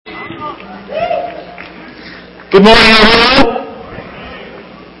Good morning, everyone.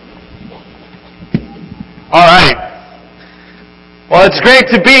 All right. Well, it's great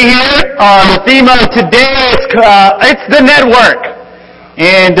to be here. The theme of today it's the network,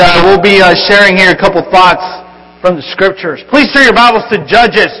 and we'll be sharing here a couple thoughts from the scriptures. Please turn your Bibles to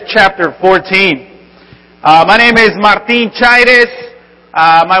Judges chapter 14. My name is Martin Chaires.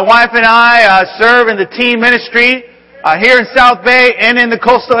 My wife and I serve in the teen ministry here in South Bay and in the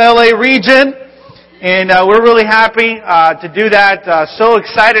coastal LA region. And we're really happy to do that. So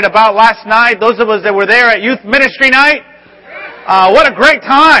excited about last night. Those of us that were there at Youth Ministry Night, what a great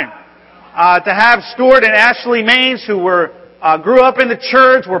time to have Stuart and Ashley Maines, who grew up in the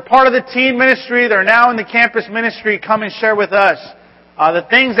church, were part of the teen ministry. They're now in the campus ministry. Come and share with us the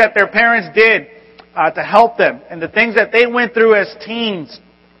things that their parents did to help them and the things that they went through as teens.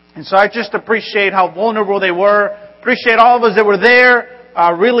 And so I just appreciate how vulnerable they were. Appreciate all of us that were there,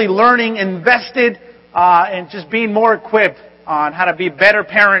 really learning, invested, and just being more equipped on how to be better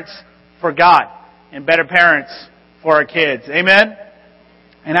parents for God and better parents for our kids. Amen?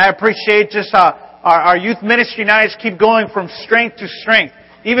 And I appreciate just our youth ministry nights keep going from strength to strength.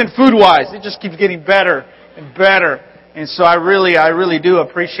 Even food-wise, it just keeps getting better and better. And so I really do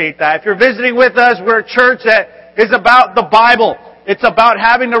appreciate that. If you're visiting with us, we're a church that is about the Bible. It's about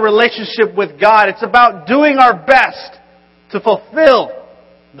having a relationship with God. It's about doing our best to fulfill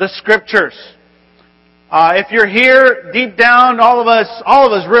the Scriptures. If you're here, deep down, all of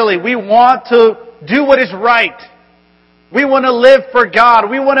us really, we want to do what is right. We want to live for God.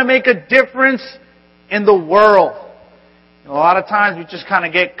 We want to make a difference in the world. And a lot of times we just kind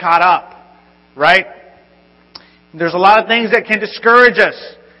of get caught up, right? There's a lot of things that can discourage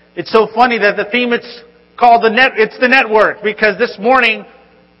us. It's so funny that the theme it's called it's the network, because this morning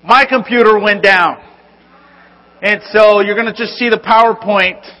my computer went down. And so you're going to just see the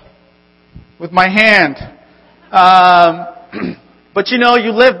PowerPoint with my hand. But you know,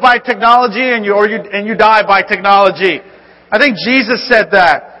 you live by technology and you die by technology. I think Jesus said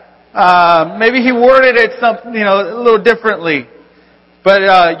that. Maybe he worded it something, a little differently.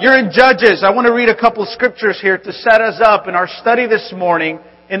 But you're in Judges. I want to read a couple of scriptures here to set us up in our study this morning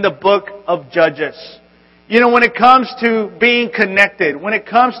in the book of Judges. When it comes to being connected, when it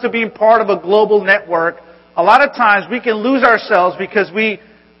comes to being part of a global network, a lot of times we can lose ourselves because we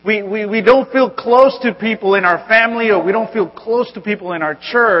don't feel close to people in our family, or we don't feel close to people in our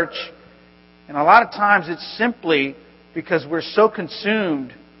church. And a lot of times it's simply because we're so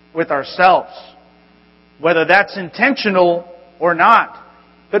consumed with ourselves, whether that's intentional or not.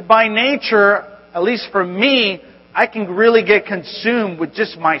 But by nature, at least for me, I can really get consumed with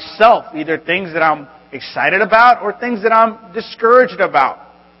just myself, either things that I'm excited about or things that I'm discouraged about.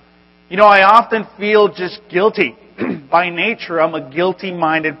 I often feel just guilty. By nature, I'm a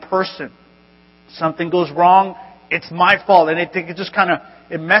guilty-minded person. Something goes wrong, it's my fault. And it just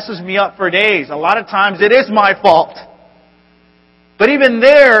it messes me up for days. A lot of times it is my fault. But even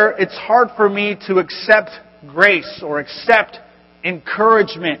there, it's hard for me to accept grace or accept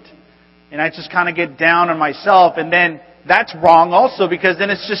encouragement. And I just get down on myself. And then that's wrong also, because then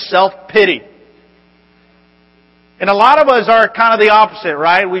it's just self-pity. And a lot of us are the opposite,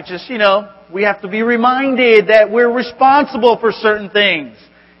 right? We just, we have to be reminded that we're responsible for certain things.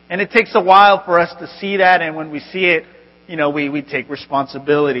 And it takes a while for us to see that. And when we see it, we take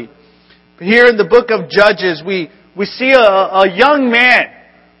responsibility. But here in the book of Judges, we see a young man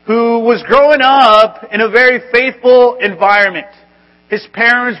who was growing up in a very faithful environment. His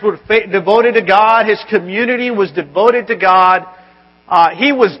parents were devoted to God. His community was devoted to God.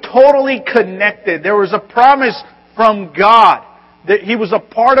 He was totally connected. There was a promise from God that he was a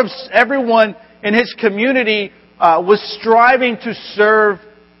part of. Everyone in his community was striving to serve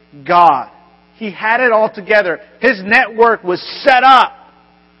God. He had it all together. His network was set up,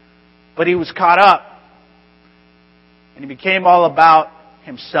 but he was caught up. And he became all about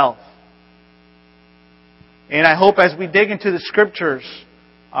himself. And I hope as we dig into the Scriptures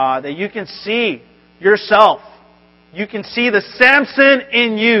that you can see yourself. You can see the Samson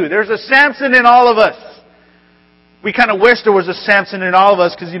in you. There's a Samson in all of us. We wish there was a Samson in all of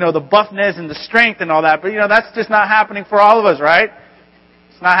us because, the buffness and the strength and all that. But, that's just not happening for all of us, right?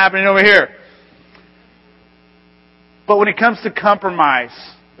 It's not happening over here. But when it comes to compromise,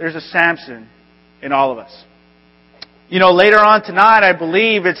 there's a Samson in all of us. Later on tonight, I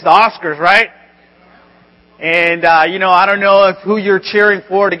believe it's the Oscars, right? And, I don't know who you're cheering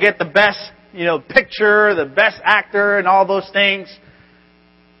for to get the best, picture, the best actor and all those things.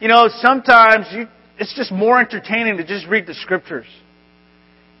 Sometimes it's just more entertaining to just read the Scriptures.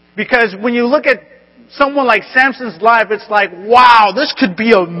 Because when you look at someone like Samson's life, it's like, wow, this could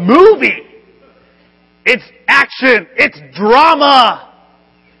be a movie. It's action. It's drama.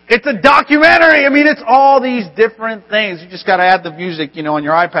 It's a documentary. I mean, it's all these different things. You just got to add the music, on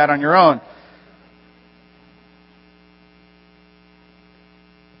your iPad on your own.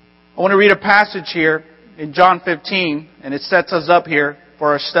 I want to read a passage here in John 15, and it sets us up here for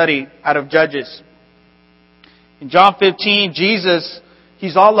our study out of Judges. In John 15, Jesus,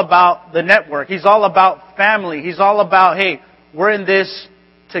 He's all about the network. He's all about family. He's all about, hey, we're in this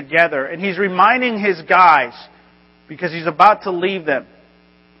together. And He's reminding His guys, because He's about to leave them.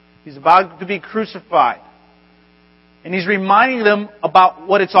 He's about to be crucified. And He's reminding them about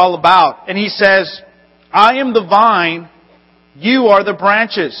what it's all about. And He says, I am the vine, you are the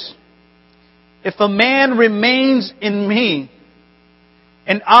branches. If a man remains in me,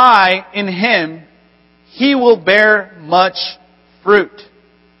 and I in him, he will bear much fruit.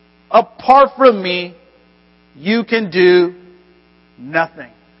 Apart from me, you can do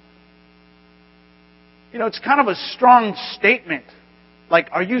nothing. It's kind of a strong statement. Like,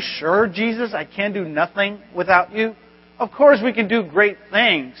 are you sure, Jesus, I can do nothing without you? Of course we can do great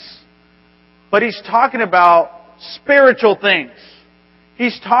things. But He's talking about spiritual things.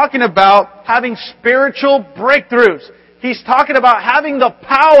 He's talking about having spiritual breakthroughs. He's talking about having the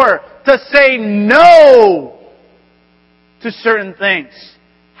power to say no to certain things.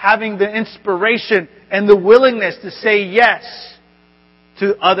 Having the inspiration and the willingness to say yes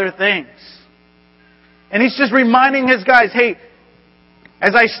to other things. And He's just reminding His guys, hey,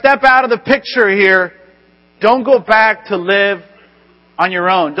 as I step out of the picture here, don't go back to live on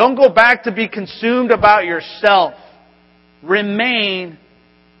your own. Don't go back to be consumed about yourself. Remain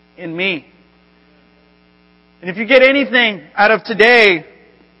in me. And if you get anything out of today,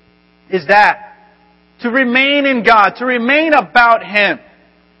 is that to remain in God, to remain about Him.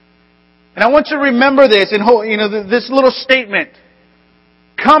 And I want you to remember this, and this little statement.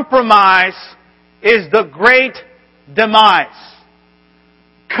 Compromise is the great demise.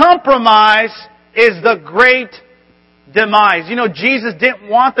 Compromise is the great demise. Jesus didn't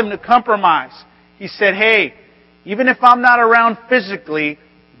want them to compromise. He said, hey, even if I'm not around physically,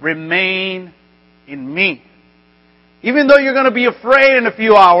 remain in me. Even though you're going to be afraid in a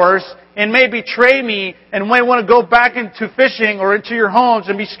few hours and may betray me and may want to go back into fishing or into your homes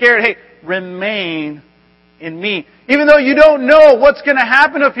and be scared, hey, remain in me. Even though you don't know what's going to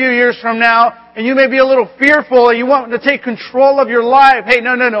happen a few years from now and you may be a little fearful and you want to take control of your life, hey,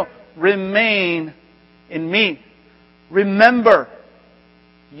 no. Remain in me. Remember,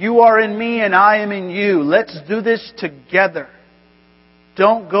 you are in me and I am in you. Let's do this together.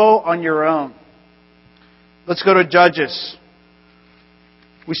 Don't go on your own. Let's go to Judges.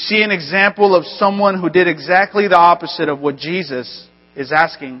 We see an example of someone who did exactly the opposite of what Jesus is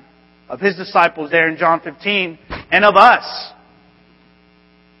asking of His disciples there in John 15 and of us.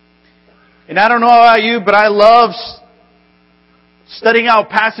 And I don't know about you, but I love studying out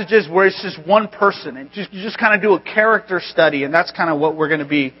passages where it's just one person and you just kind of do a character study, and that's kind of what we're going to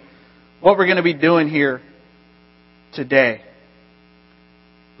be doing here today.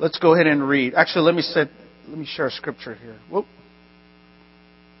 Let's go ahead and read. Actually, let me share a scripture here. Whoop.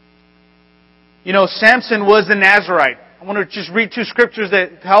 Samson was a Nazirite. I want to just read two scriptures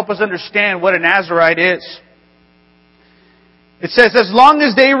that help us understand what a Nazirite is. It says, as long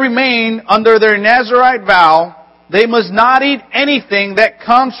as they remain under their Nazirite vow, they must not eat anything that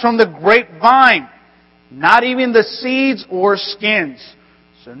comes from the grapevine, not even the seeds or skins.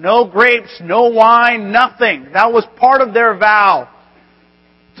 So no grapes, no wine, nothing. That was part of their vow.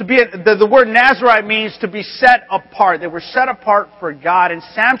 The word Nazirite means to be set apart. They were set apart for God, and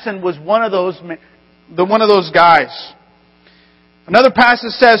Samson was one of those guys. Another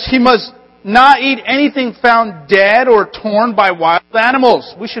passage says he must not eat anything found dead or torn by wild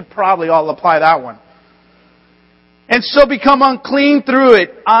animals. We should probably all apply that one. And so become unclean through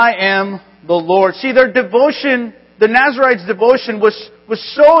it. I am the Lord. See, their devotion, the Nazirites' devotion was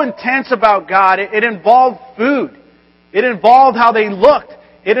so intense about God. It involved food. It involved how they looked.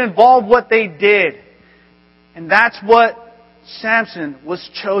 It involved what they did. And that's what Samson was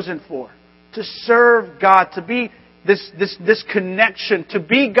chosen for. To serve God, to be this connection, to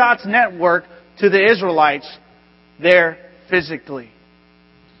be God's network to the Israelites there physically.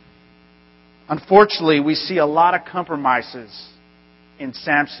 Unfortunately, we see a lot of compromises in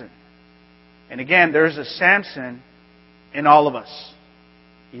Samson. And again, there's a Samson in all of us.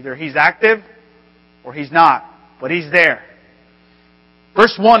 Either he's active or he's not, but he's there.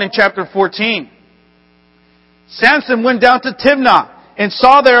 Verse 1 in chapter 14. Samson went down to Timnah and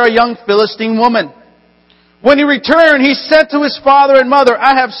saw there a young Philistine woman. When he returned, he said to his father and mother,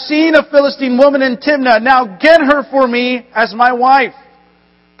 I have seen a Philistine woman in Timnah. Now get her for me as my wife.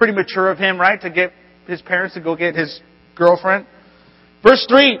 Pretty mature of him, right? To get his parents to go get his girlfriend. Verse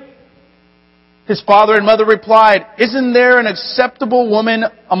 3. His father and mother replied, Isn't there an acceptable woman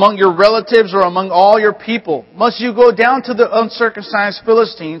among your relatives or among all your people? Must you go down to the uncircumcised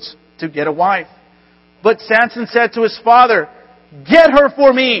Philistines to get a wife? But Samson said to his father, Get her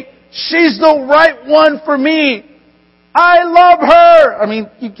for me. She's the right one for me. I love her. I mean,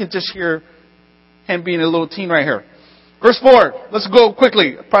 you can just hear him being a little teen right here. Verse 4. Let's go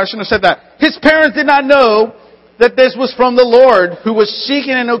quickly. I probably shouldn't have said that. His parents did not know that this was from the Lord, who was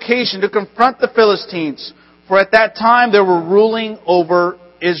seeking an occasion to confront the Philistines. For at that time they were ruling over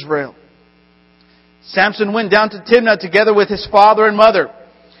Israel. Samson went down to Timnah together with his father and mother.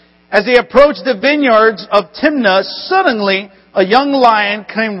 As they approached the vineyards of Timnah, suddenly a young lion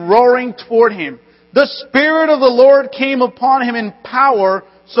came roaring toward him. The Spirit of the Lord came upon him in power,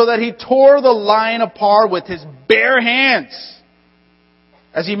 so that he tore the lion apart with his bare hands,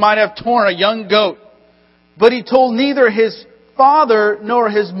 as he might have torn a young goat. But he told neither his father nor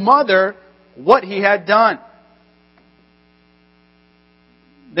his mother what he had done.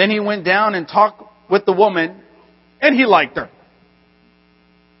 Then he went down and talked with the woman, and he liked her.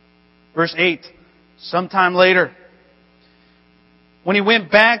 Verse 8. Sometime later, when he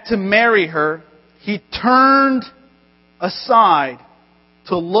went back to marry her, he turned aside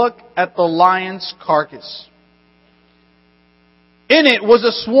to look at the lion's carcass. In it was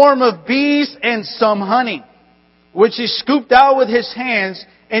a swarm of bees and some honey, which he scooped out with his hands,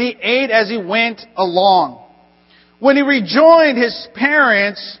 and he ate as he went along. When he rejoined his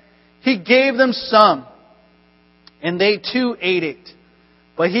parents, he gave them some, and they too ate it.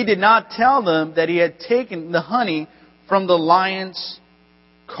 But he did not tell them that he had taken the honey from the lion's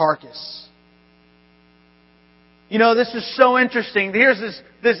carcass. You know, this is so interesting. Here's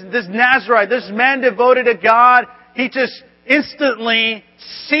this Nazarite, this man devoted to God. He just instantly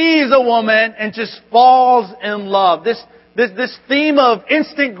sees a woman and just falls in love. This theme of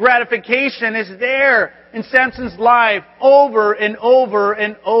instant gratification is there in Samson's life over and over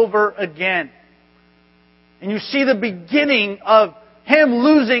and over again. And you see the beginning of him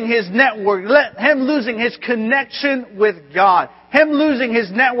losing his network, him losing his connection with God, him losing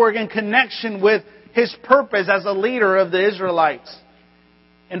his network and connection with his purpose as a leader of the Israelites,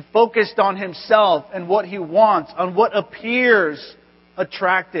 and focused on himself and what he wants, on what appears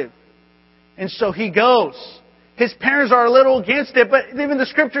attractive. And so he goes. His parents are a little against it, but even the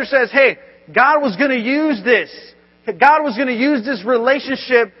scripture says, hey, God was going to use this. God was going to use this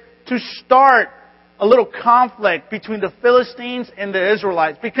relationship to start a little conflict between the Philistines and the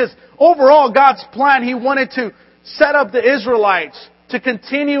Israelites. Because overall, God's plan, He wanted to set up the Israelites to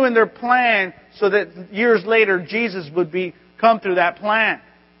continue in their plan so that years later Jesus would come through that plan.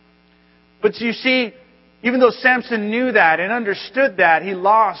 But you see, even though Samson knew that and understood that, he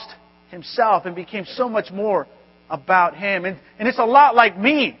lost himself and became so much more about him. And it's a lot like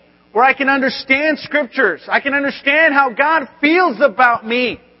me, where I can understand scriptures. I can understand how God feels about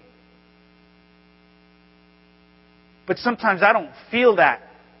me. But sometimes I don't feel that.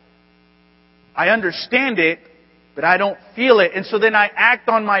 I understand it, but I don't feel it. And so then I act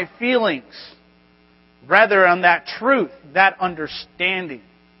on my feelings rather on that truth, that understanding.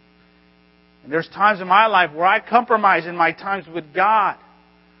 And there's times in my life where I compromise in my times with God,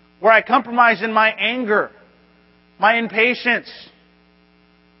 where I compromise in my anger, my impatience,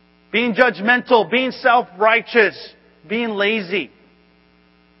 being judgmental, being self-righteous, being lazy,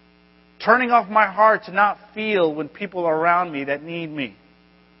 turning off my heart to not feel when people are around me that need me.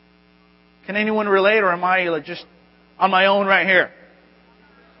 Can anyone relate, or am I just on my own right here?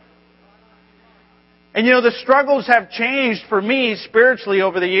 And you know, the struggles have changed for me spiritually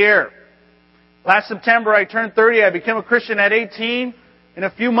over the year. Last September I turned 30. I became a Christian at 18. In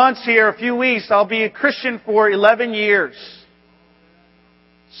a few months here, a few weeks, I'll be a Christian for 11 years.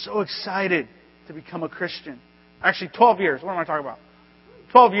 So excited to become a Christian. Actually, 12 years. What am I talking about?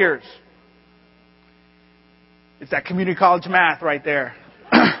 12 years. It's that community college math right there.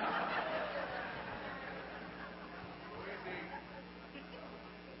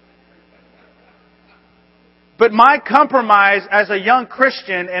 But my compromise as a young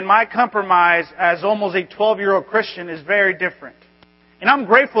Christian and my compromise as almost a 12-year-old Christian is very different. And I'm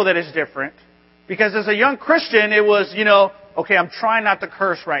grateful that it's different. Because as a young Christian, it was, okay, I'm trying not to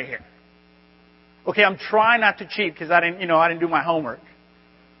curse right here. Okay, I'm trying not to cheat because I didn't do my homework.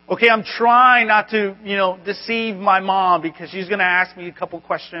 Okay, I'm trying not to, deceive my mom because she's going to ask me a couple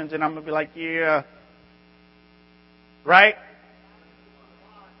questions and I'm going to be like, yeah. Right?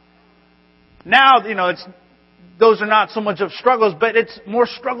 Now, it's those are not so much of struggles, but it's more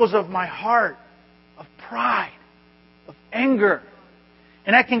struggles of my heart, of pride, of anger.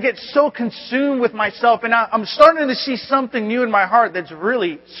 And I can get so consumed with myself, and I'm starting to see something new in my heart that's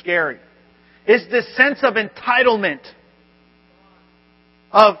really scary. It's this sense of entitlement.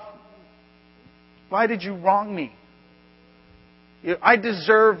 Of, why did you wrong me? I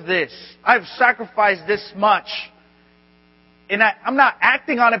deserve this. I've sacrificed this much. And I'm not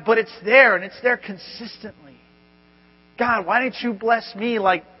acting on it, but it's there, and it's there consistently. God, why didn't you bless me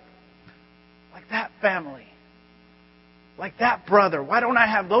like that family? Like that brother? Why don't I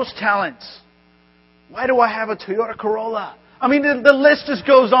have those talents? Why do I have a Toyota Corolla? I mean, the list just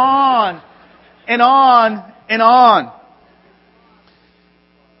goes on and on and on.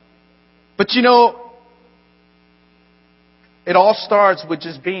 But you know, it all starts with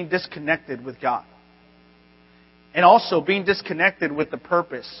just being disconnected with God. And also being disconnected with the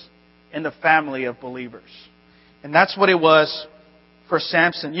purpose and the family of believers. And that's what it was for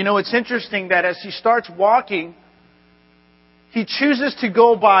Samson. You know, it's interesting that as he starts walking, he chooses to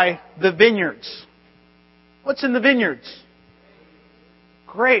go by the vineyards. What's in the vineyards?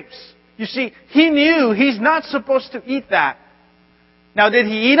 Grapes. You see, he knew he's not supposed to eat that. Now, did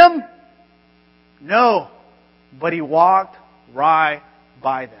he eat them? No. But he walked right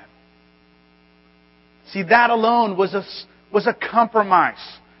by them. See, that alone was a compromise.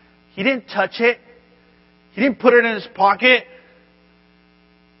 He didn't touch it. He didn't put it in his pocket.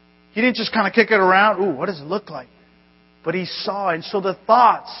 He didn't just kind of kick it around. Ooh, what does it look like? But he saw it. And so the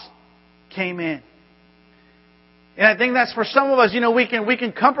thoughts came in. And I think that's for some of us, you know, we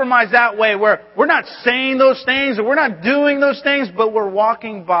can compromise that way where we're not saying those things or we're not doing those things, but we're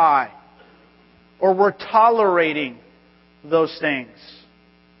walking by. Or we're tolerating those things.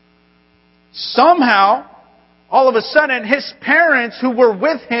 Somehow, all of a sudden, his parents who were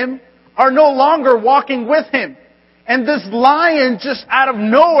with him are no longer walking with him. And this lion just out of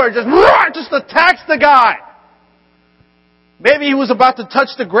nowhere just attacks the guy. Maybe he was about to touch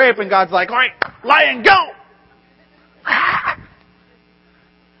the grape and God's like, all right, lion, go!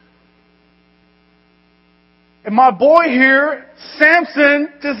 And my boy here,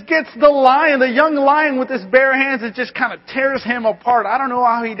 Samson, just gets the lion, the young lion with his bare hands and just kind of tears him apart. I don't know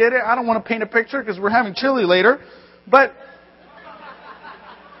how he did it. I don't want to paint a picture because we're having chili later. But,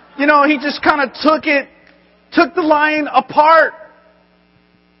 you know, he just kind of took the lion apart.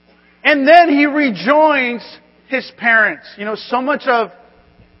 And then he rejoins his parents. You know, so much of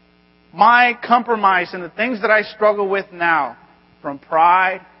my compromise and the things that I struggle with now, from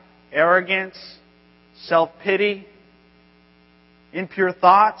pride, arrogance, self-pity, impure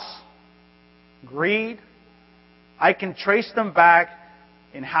thoughts, greed, I can trace them back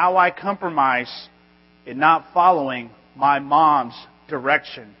in how I compromise in not following my mom's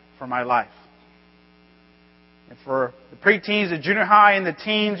direction for my life. And for the preteens, the junior high, and the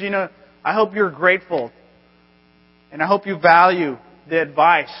teens, you know, I hope you're grateful. And I hope you value the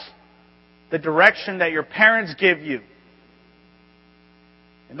advice, the direction that your parents give you.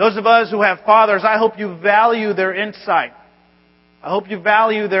 And those of us who have fathers, I hope you value their insight. I hope you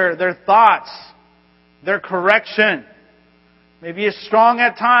value their thoughts, their correction. Maybe it's strong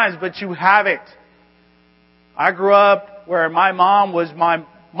at times, but you have it. I grew up where my mom was my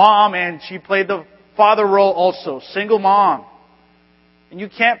mom and she played the father role also. Single mom. And you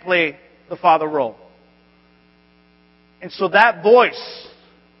can't play the father role. And so that voice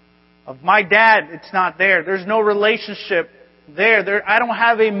of my dad, it's not there. There's no relationship there. I don't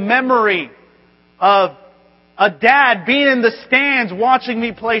have a memory of a dad being in the stands watching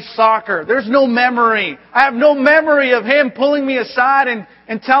me play soccer. There's no memory. I have no memory of him pulling me aside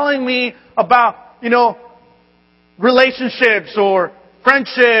and telling me about, you know, relationships or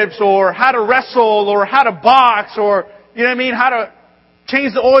friendships or how to wrestle or how to box or, you know what I mean, how to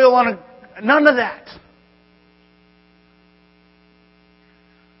change the oil on a... None of that.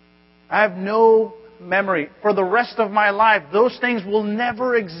 I have no memory. For the rest of my life, those things will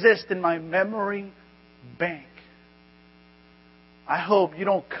never exist in my memory bank. I hope you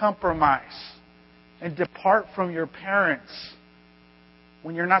don't compromise and depart from your parents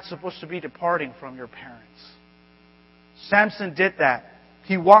when you're not supposed to be departing from your parents. Samson did that.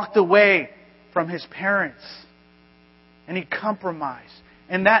 He walked away from his parents and he compromised.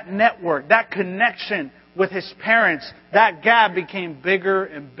 And that network, that connection with his parents, that gap became bigger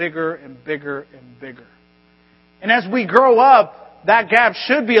and bigger and bigger and bigger. And as we grow up, that gap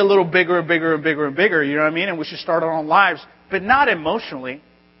should be a little bigger and bigger and bigger and bigger, you know what I mean? And we should start our own lives, but not emotionally,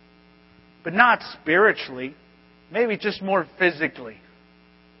 but not spiritually, maybe just more physically.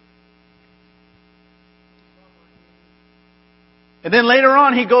 And then later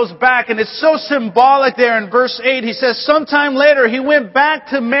on he goes back, and it's so symbolic there in verse 8. He says, sometime later he went back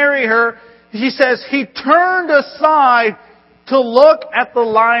to marry her. He says, he turned aside to look at the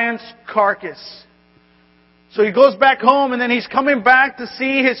lion's carcass. So he goes back home, and then he's coming back to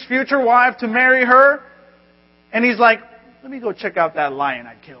see his future wife, to marry her. And he's like, let me go check out that lion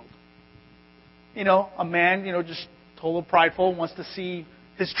I killed. You know, a man, just totally prideful, wants to see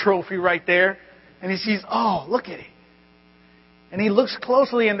his trophy right there. And he sees, oh, look at it. And he looks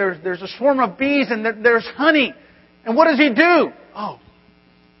closely, and there's a swarm of bees, and there's honey. And what does he do? Oh,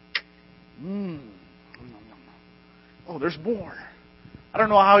 there's more. I don't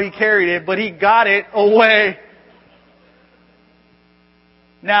know how he carried it, but he got it away.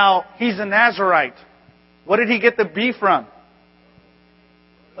 Now, he's a Nazirite. What did he get the bee from?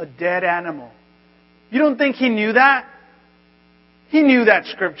 A dead animal. You don't think he knew that? He knew that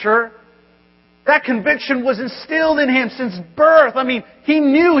scripture. That conviction was instilled in him since birth. I mean, he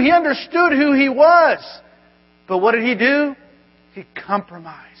knew, he understood who he was. But what did he do? He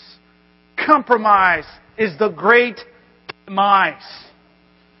compromised. Compromise is the great demise.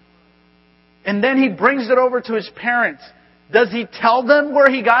 And then he brings it over to his parents. Does he tell them where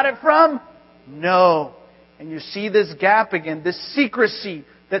he got it from? No. And you see this gap again, this secrecy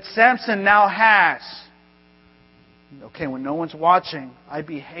that Samson now has. Okay, when no one's watching, I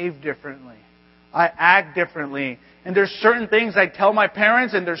behave differently. I act differently. And there's certain things I tell my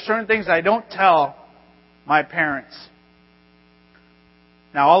parents, and there's certain things I don't tell my parents.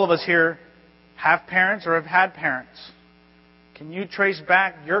 Now, all of us here have parents or have had parents. Can you trace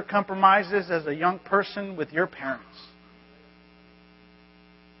back your compromises as a young person with your parents?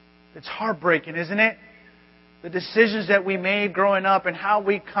 It's heartbreaking, isn't it? The decisions that we made growing up and how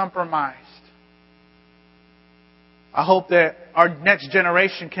we compromised. I hope that our next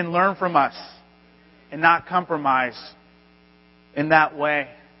generation can learn from us and not compromise in that way.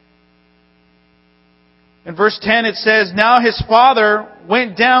 In verse 10 it says, now his father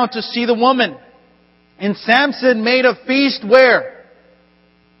went down to see the woman. And Samson made a feast where?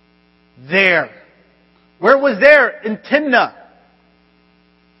 There. Where was there? In Timnah.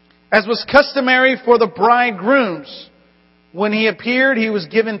 As was customary for the bridegrooms. When he appeared, he was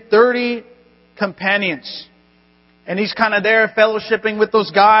given 30 companions. And he's kind of there fellowshipping with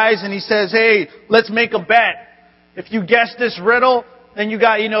those guys. And he says, hey, let's make a bet. If you guess this riddle, then you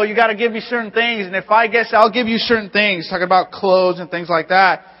got to give me certain things. And if I guess, I'll give you certain things. Talking about clothes and things like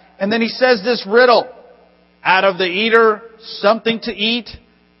that. And then he says this riddle. Out of the eater, something to eat.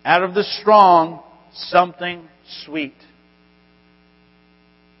 Out of the strong, something sweet.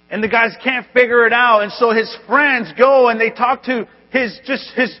 And the guys can't figure it out. And so his friends go and they talk to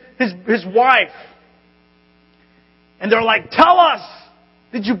his wife. And they're like, tell us,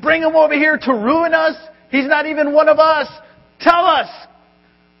 did you bring him over here to ruin us? He's not even one of us. Tell us.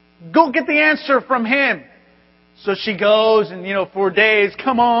 Go get the answer from him. So she goes and, for days,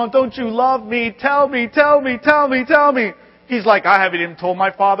 come on, don't you love me? Tell me, tell me, tell me, tell me. He's like, I haven't even told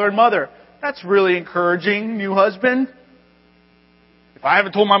my father and mother. That's really encouraging, new husband. If I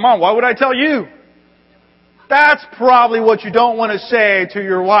haven't told my mom, why would I tell you? That's probably what you don't want to say to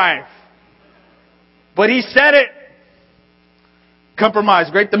your wife. But he said it. Compromise,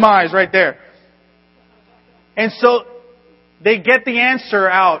 great demise right there. And so they get the answer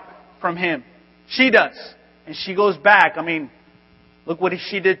out from him. She does. And she goes back. I mean, look what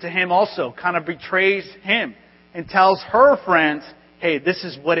she did to him also. Kind of betrays him. And tells her friends, hey, this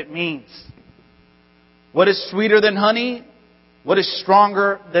is what it means. What is sweeter than honey? What is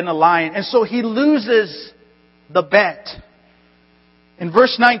stronger than a lion? And so he loses the bet. In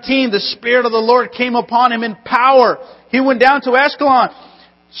verse 19, the Spirit of the Lord came upon him in power. He went down to Ashkelon,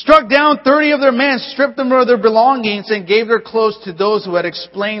 struck down 30 of their men, stripped them of their belongings, and gave their clothes to those who had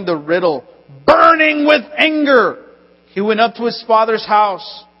explained the riddle. Burning with anger, he went up to his father's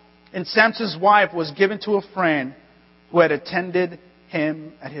house, and Samson's wife was given to a friend who had attended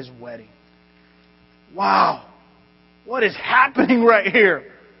him at his wedding. Wow! What is happening right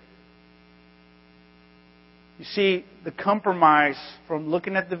here? You see, the compromise from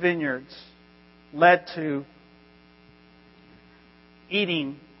looking at the vineyards led to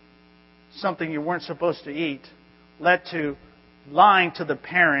eating something you weren't supposed to eat, led to lying to the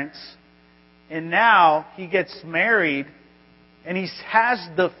parents, and now he gets married and he has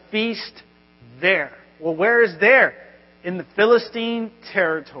the feast there. Well, where is there? In the Philistine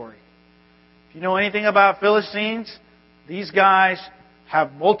territory. If you know anything about Philistines, these guys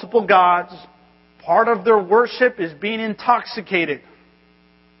have multiple gods. Part of their worship is being intoxicated.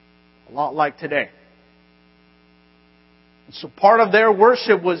 A lot like today. And so part of their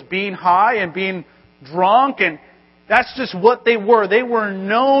worship was being high and being drunk. And That's just what they were. They were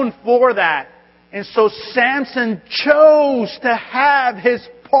known for that. And so Samson chose to have his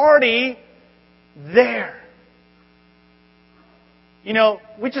party there. You know,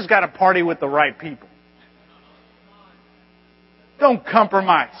 we just got to party with the right people. Don't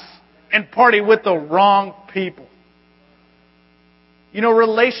compromise and party with the wrong people. You know,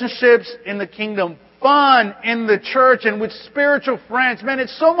 relationships in the kingdom, fun in the church and with spiritual friends, man,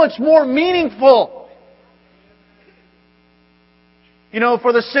 it's so much more meaningful. You know,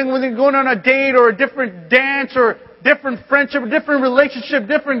 for the sin when you're going on a date or a different dance or different friendship, different relationship,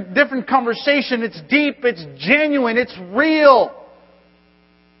 different conversation, it's deep, it's genuine, it's real.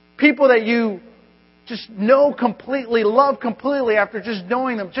 People that you just know completely, love completely after just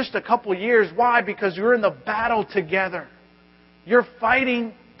knowing them just a couple years. Why? Because you're in the battle together. You're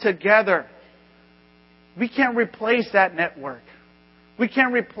fighting together. We can't replace that network. We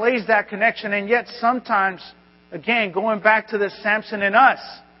can't replace that connection. And yet sometimes, again, going back to the Samson in us,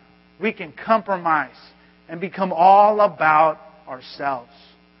 we can compromise and become all about ourselves.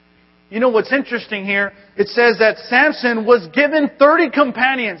 You know what's interesting here? It says that Samson was given 30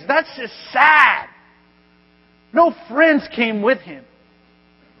 companions. That's just sad. No friends came with him.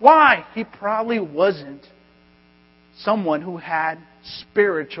 Why? He probably wasn't someone who had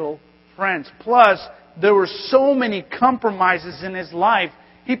spiritual friends. Plus, there were so many compromises in his life,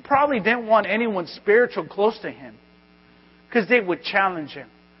 he probably didn't want anyone spiritual close to him because they would challenge him.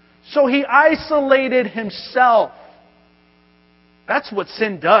 So he isolated himself. That's what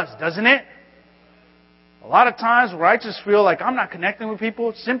sin does, doesn't it? A lot of times where I just feel like I'm not connecting with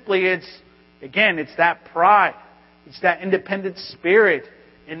people, simply it's that pride. It's that independent spirit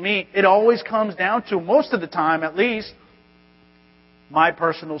in me. It always comes down to, most of the time at least, my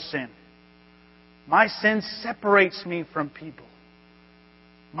personal sin. My sin separates me from people.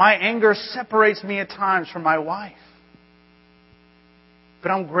 My anger separates me at times from my wife.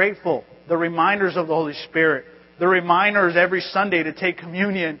 But I'm grateful. The reminders of the Holy Spirit, the reminders every Sunday to take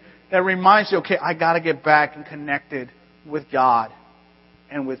communion, that reminds you, okay, I got to get back and connected with God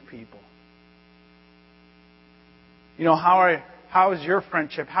and with people. You know, how is your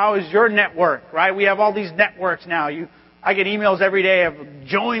friendship? How is your network, right? We have all these networks now. I get emails every day of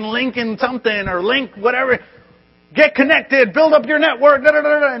join link in something or link whatever. Get connected, build up your network,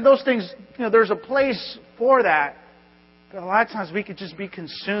 and those things, you know, there's a place for that. But a lot of times we could just be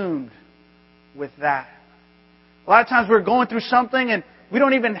consumed with that. A lot of times we're going through something and we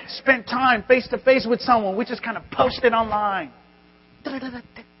don't even spend time face to face with someone. We just kind of post it online.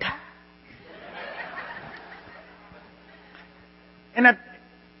 And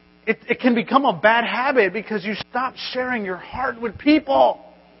it can become a bad habit because you stop sharing your heart with people.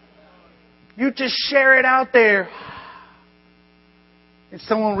 You just share it out there. And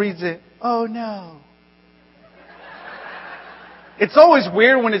someone reads it. Oh no. It's always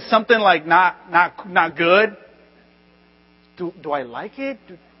weird when it's something like not good. Do I like it?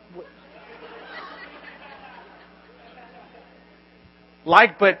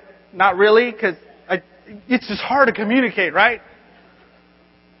 Like, but not really, because it's just hard to communicate, right?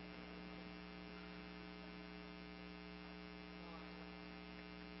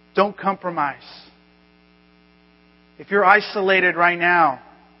 Don't compromise. If you're isolated right now,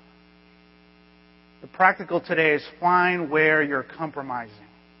 the practical today is find where you're compromising.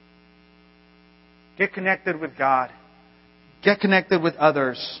 Get connected with God. Get connected with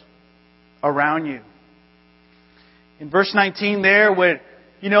others around you. In verse 19 there, where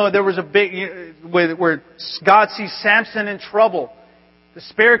was a big, where God sees Samson in trouble. The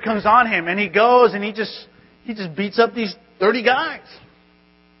Spirit comes on him and he goes and he just beats up these 30 guys.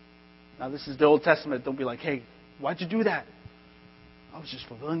 Now this is the Old Testament. Don't be like, hey, why'd you do that? I was just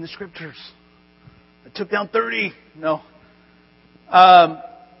fulfilling the Scriptures. I took down 30. No.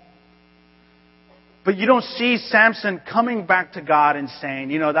 But you don't see Samson coming back to God and saying,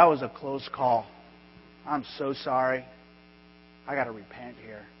 that was a close call. I'm so sorry. I got to repent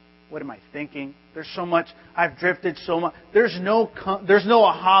here. What am I thinking? There's so much. I've drifted so much. There's no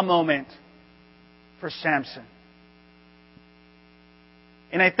aha moment for Samson.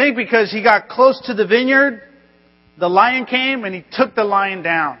 And I think because he got close to the vineyard, the lion came and he took the lion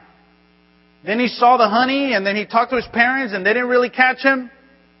down. Then he saw the honey and then he talked to his parents and they didn't really catch him.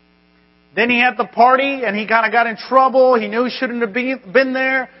 Then he had the party and he kind of got in trouble. He knew he shouldn't have been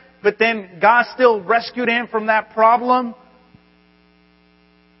there. But then God still rescued him from that problem.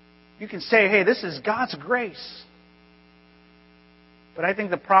 You can say, hey, this is God's grace. But I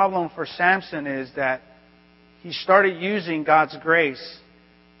think the problem for Samson is that he started using God's grace,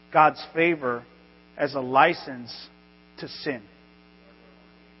 God's favor, as a license to sin.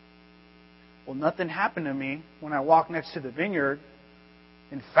 Well, nothing happened to me when I walked next to the vineyard.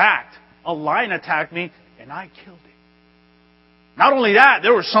 In fact, a lion attacked me and I killed it. Not only that,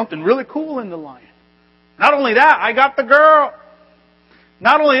 there was something really cool in the lion. Not only that, I got the girl.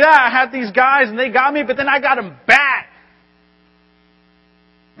 Not only that, I had these guys and they got me, but then I got them back.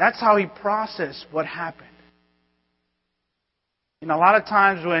 That's how he processed what happened. And a lot of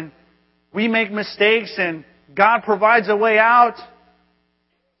times when we make mistakes and God provides a way out,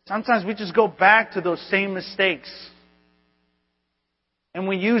 sometimes we just go back to those same mistakes. And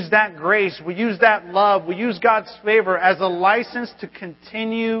we use that grace, we use that love, we use God's favor as a license to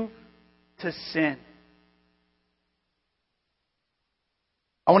continue to sin.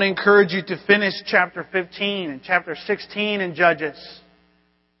 I want to encourage you to finish chapter 15 and chapter 16 in Judges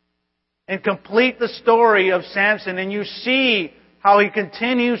and complete the story of Samson, and you see how he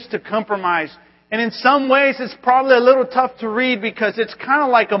continues to compromise. And in some ways it's probably a little tough to read because it's kind of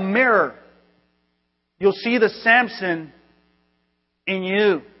like a mirror. You'll see the Samson in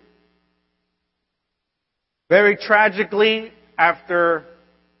you. Very tragically, after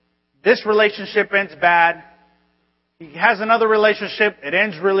this relationship ends bad, he has another relationship, it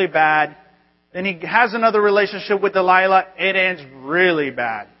ends really bad. Then he has another relationship with Delilah, it ends really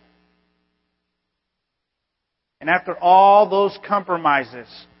bad. And after all those compromises,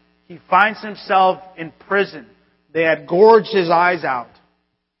 he finds himself in prison. They had gorged his eyes out.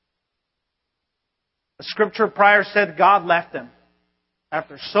 The scripture prior said God left him.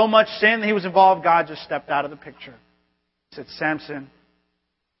 After so much sin he was involved, God just stepped out of the picture. He said, Samson,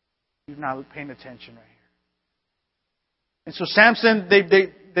 you're not paying attention right here. And so Samson,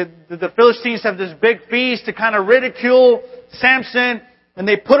 the Philistines have this big feast to kind of ridicule Samson. And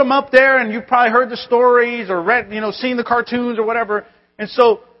they put him up there, and you've probably heard the stories or read, seen the cartoons or whatever. And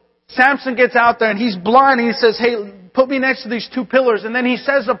so Samson gets out there and he's blind and he says, hey, put me next to these two pillars. And then he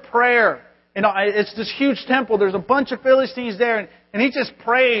says a prayer. It's this huge temple. There's a bunch of Philistines there. And he just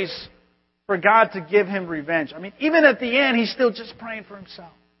prays for God to give him revenge. I mean, even at the end, he's still just praying for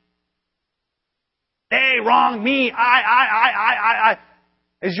himself. They wronged me. I.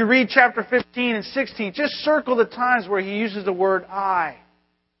 As you read chapter 15 and 16, just circle the times where he uses the word I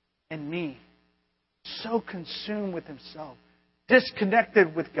and me. So consumed with himself.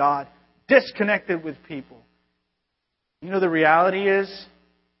 Disconnected with God. Disconnected with people. You know, the reality is,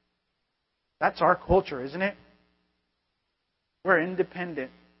 that's our culture, isn't it? We're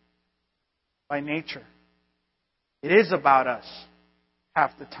independent by nature. It is about us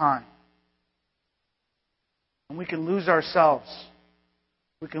half the time. And we can lose ourselves.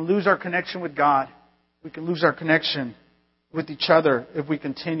 We can lose our connection with God. We can lose our connection with each other if we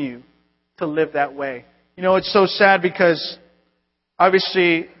continue to live that way. You know, it's so sad because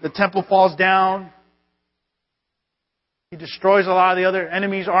obviously the temple falls down. He destroys a lot of the other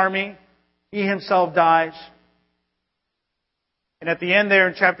enemy's army. He himself dies. And at the end there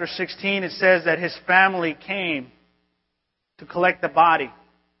in chapter 16, it says that his family came to collect the body.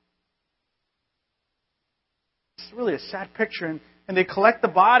 It's really a sad picture. And they collect the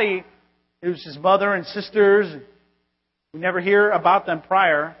body. It was his mother and sisters. We never hear about them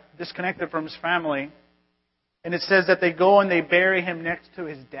prior, disconnected from his family. And it says that they go and they bury him next to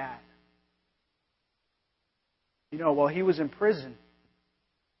his dad. You know, while he was in prison,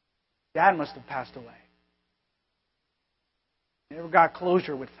 Dad must have passed away. He never got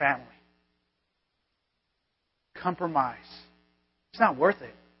closure with family. Compromise. It's not worth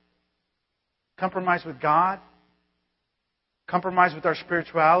it. Compromise with God. Compromise with our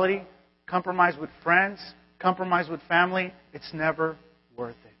spirituality. Compromise with friends. Compromise with family. It's never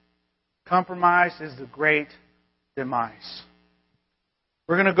worth it. Compromise is the great demise.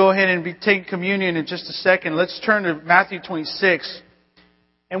 We're going to go ahead and be taking communion in just a second. Let's turn to Matthew 26.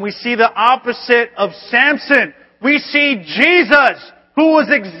 And we see the opposite of Samson. We see Jesus, who was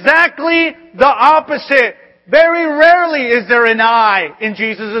exactly the opposite. Very rarely is there an I in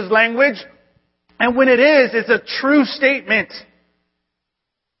Jesus' language. And when it is, it's a true statement.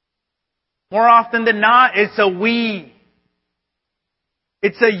 More often than not, it's a we.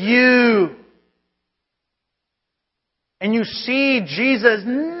 It's a you. And you see Jesus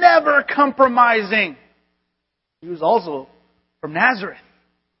never compromising. He was also from Nazareth.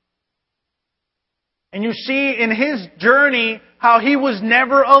 And you see in his journey how he was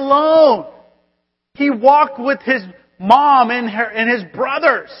never alone. He walked with his mom and his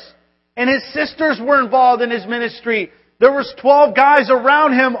brothers. And his sisters were involved in his ministry. There was 12 guys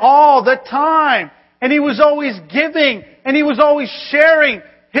around him all the time. And he was always giving. And he was always sharing.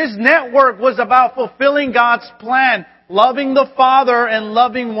 His network was about fulfilling God's plan. Loving the Father and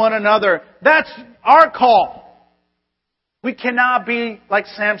loving one another. That's our call. We cannot be like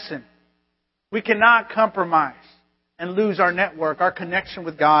Samson. We cannot compromise and lose our network, our connection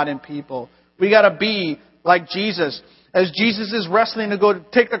with God and people. We got to be like Jesus. As Jesus is wrestling to go to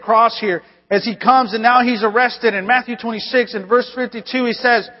take the cross here, as He comes and now He's arrested. In Matthew 26 and verse 52 He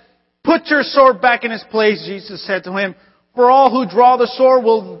says, "Put your sword back in its place," Jesus said to him. "For all who draw the sword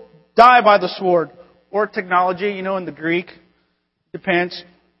will die by the sword." Or technology, in the Greek. Depends.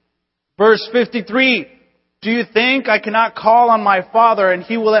 Verse 53. "Do you think I cannot call on my Father and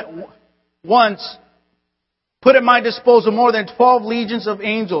He will at once put at my disposal more than 12 legions of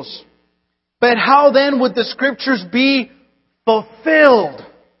angels? But how then would the Scriptures be fulfilled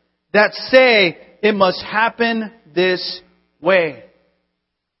that say it must happen this way?"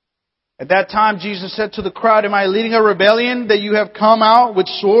 At that time, Jesus said to the crowd, "Am I leading a rebellion that you have come out with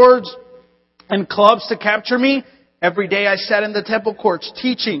swords and clubs to capture me? Every day I sat in the temple courts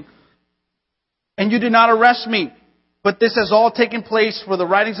teaching, and you did not arrest me. But this has all taken place for the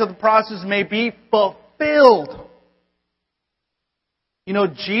writings of the prophets may be fulfilled."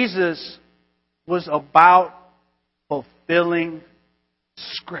 Jesus was about fulfilling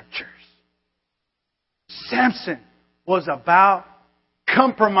Scriptures. Samson was about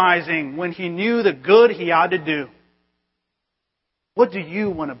compromising when he knew the good he ought to do. What do you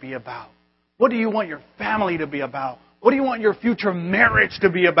want to be about? What do you want your family to be about? What do you want your future marriage to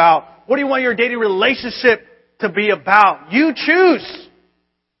be about? What do you want your dating relationship to be about? You choose.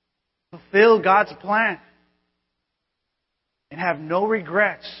 Fulfill God's plan. And have no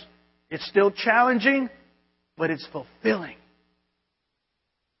regrets. It's still challenging, but it's fulfilling.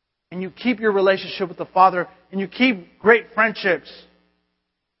 And you keep your relationship with the Father, and you keep great friendships.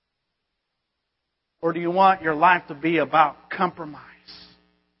 Or do you want your life to be about compromise,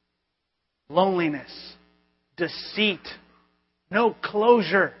 loneliness, deceit, no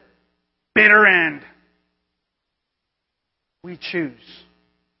closure, bitter end? We choose.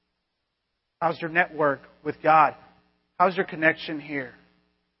 How's your network with God? How's your connection here?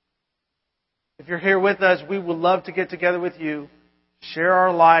 If you're here with us, we would love to get together with you, share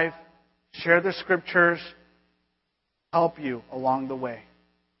our life, share the Scriptures, help you along the way.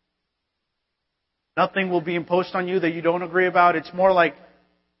 Nothing will be imposed on you that you don't agree about. It's more like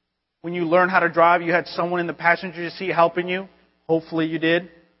when you learn how to drive, you had someone in the passenger seat helping you. Hopefully you did.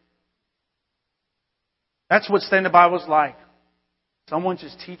 That's what studying the Bible is like. Someone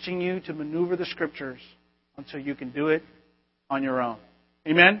just teaching you to maneuver the Scriptures until you can do it on your own.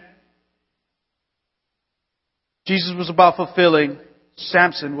 Amen? Jesus was about fulfilling.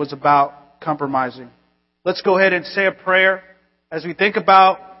 Samson was about compromising. Let's go ahead and say a prayer as we think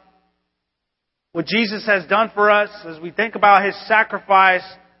about what Jesus has done for us, as we think about His sacrifice.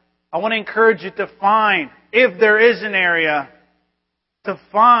 I want to encourage you to find, if there is an area, to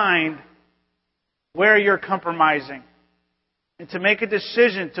find where you're compromising. And to make a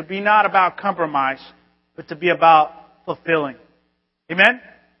decision to be not about compromise, but to be about fulfilling. Amen?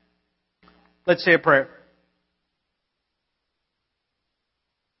 Let's say a prayer.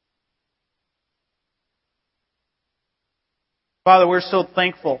 Father, we're so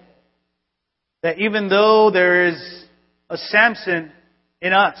thankful that even though there is a Samson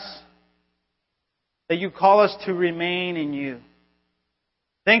in us, that you call us to remain in you.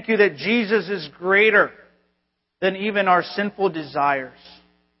 Thank you that Jesus is greater than even our sinful desires.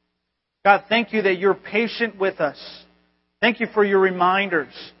 God, thank you that you're patient with us. Thank you for your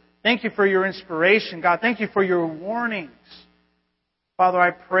reminders. Thank you for your inspiration. God, thank you for your warnings. Father,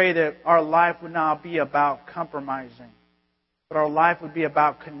 I pray that our life would not be about compromising, but our life would be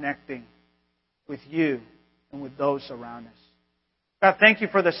about connecting with you and with those around us. God, thank you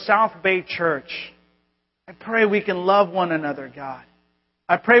for the South Bay Church. I pray we can love one another, God.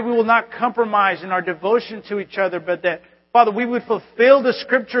 I pray we will not compromise in our devotion to each other, but that, Father, we would fulfill the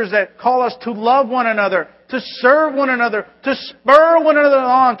Scriptures that call us to love one another, to serve one another, to spur one another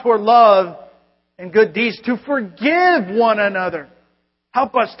on toward love and good deeds, to forgive one another.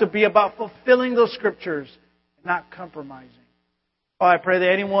 Help us to be about fulfilling those Scriptures and not compromising. Father, I pray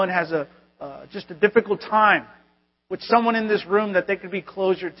that anyone has just a difficult time with someone in this room that they could be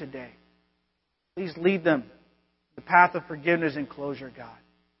closure today. Please lead them the path of forgiveness and closure, God.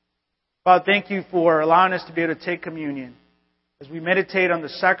 Father, thank you for allowing us to be able to take communion as we meditate on the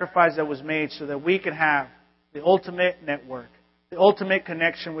sacrifice that was made so that we can have the ultimate network, the ultimate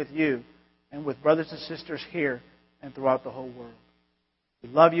connection with you and with brothers and sisters here and throughout the whole world. We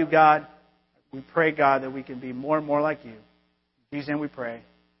love you, God. We pray, God, that we can be more and more like you. In Jesus' name we pray.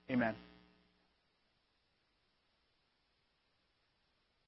 Amen.